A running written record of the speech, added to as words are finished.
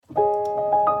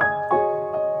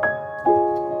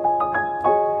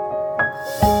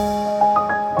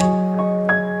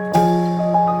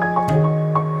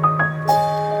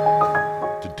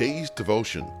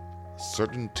devotion,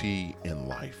 certainty in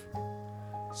life.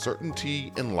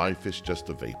 Certainty in life is just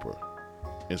a vapor.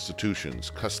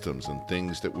 Institutions, customs, and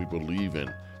things that we believe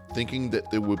in, thinking that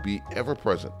they would be ever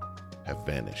present, have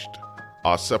vanished.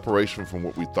 Our separation from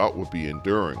what we thought would be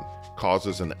enduring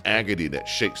causes an agony that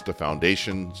shakes the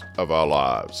foundations of our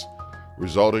lives,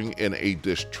 resulting in a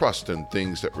distrust in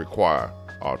things that require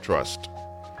our trust.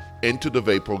 Into the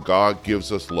vapor, God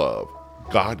gives us love.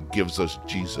 God gives us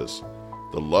Jesus.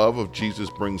 The love of Jesus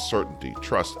brings certainty,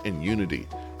 trust, and unity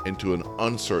into an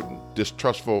uncertain,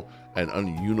 distrustful, and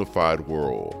ununified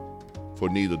world. For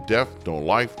neither death, nor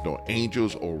life, nor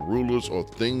angels, or rulers, or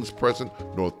things present,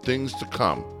 nor things to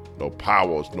come, nor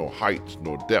powers, nor heights,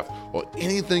 nor depth, or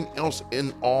anything else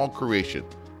in all creation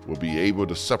will be able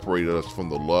to separate us from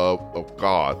the love of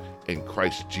God in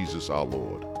Christ Jesus our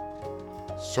Lord.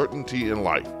 Certainty in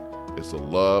life is the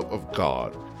love of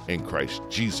God in Christ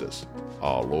Jesus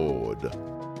our Lord.